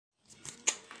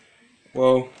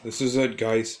Well, this is it,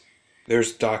 guys.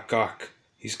 There's Doc Ock.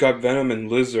 He's got venom and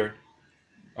lizard.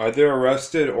 Are they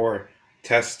arrested or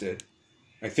tested?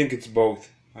 I think it's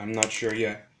both. I'm not sure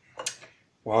yet.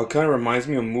 Well, it kind of reminds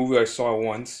me of a movie I saw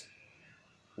once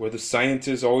where the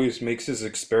scientist always makes his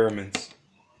experiments.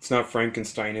 It's not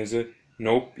Frankenstein, is it?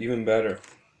 Nope, even better.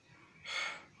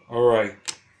 Alright.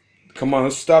 Come on,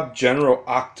 let's stop General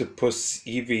Octopus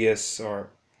Evius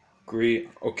or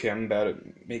Okay, I'm bad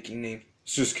at making names.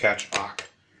 Let's just catch Ock.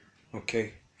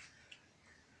 Okay.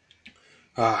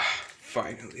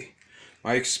 Finally.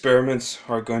 My experiments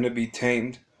are going to be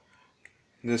tamed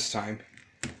this time.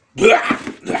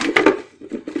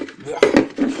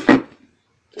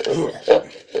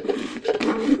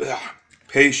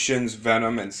 Patience,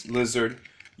 Venom, and Lizard.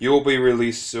 You'll be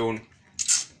released soon.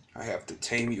 I have to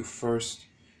tame you first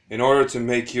in order to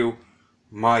make you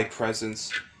my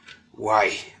presence.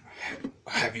 Why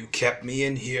have you kept me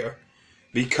in here?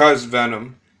 Because,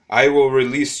 Venom, I will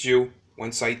release you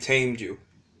once I tamed you.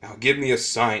 Now give me a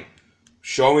sign.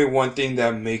 Show me one thing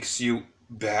that makes you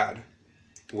bad.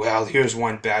 Well, here's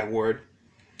one bad word.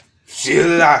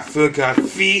 Fista.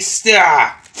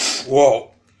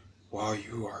 Whoa. Wow,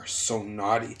 you are so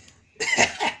naughty.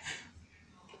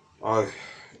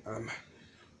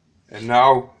 And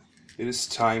now it is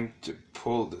time to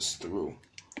pull this through.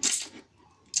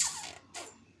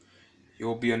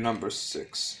 You'll be a number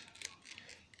 6.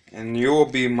 And you will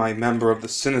be my member of the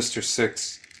Sinister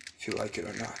Six, if you like it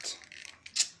or not.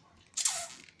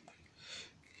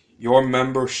 Your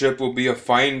membership will be a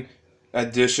fine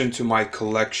addition to my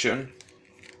collection.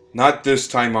 Not this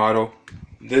time, Otto.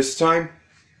 This time,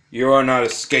 you are not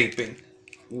escaping.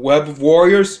 Web of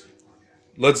Warriors,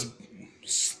 let's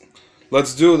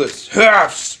do this.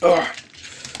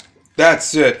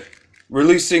 That's it.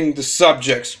 Releasing the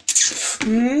subjects.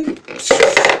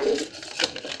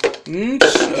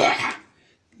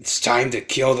 It's time to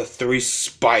kill the 3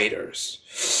 spiders.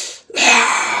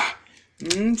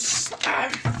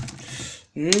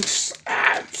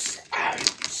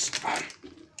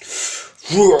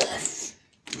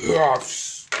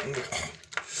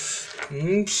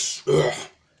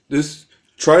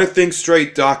 Try to think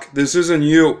straight, Doc. This isn't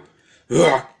you.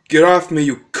 Get off me,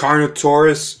 you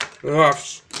Carnotaurus.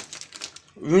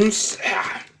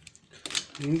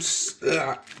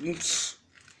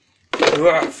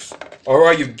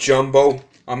 Alright, you Jumbo.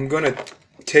 I'm gonna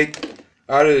take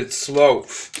out of it slow.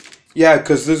 Yeah,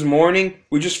 because this morning,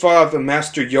 we just fought off a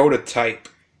Master Yoda type.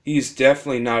 He's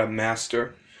definitely not a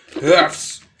master.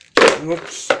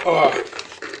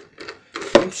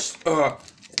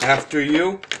 After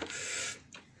you.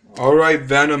 Alright,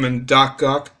 Venom and Doc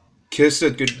Ock. Kiss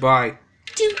it goodbye.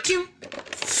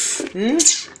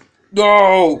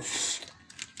 No!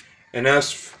 And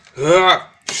as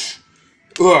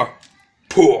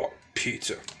poor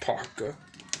Peter Parker.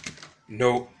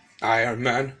 No Iron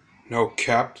Man, no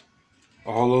Cap,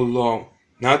 all alone.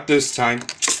 Not this time.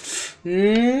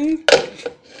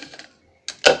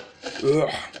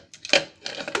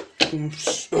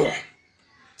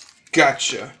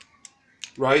 Gotcha.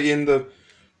 Right in the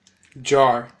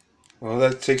jar. Well,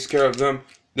 that takes care of them.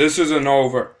 This isn't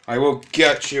over. I will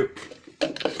get you.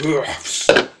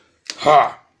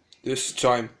 Ha! This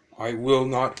time I will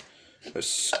not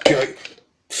escape.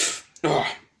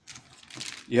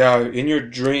 Yeah, in your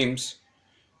dreams.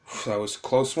 That was a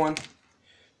close one.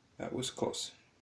 That was close.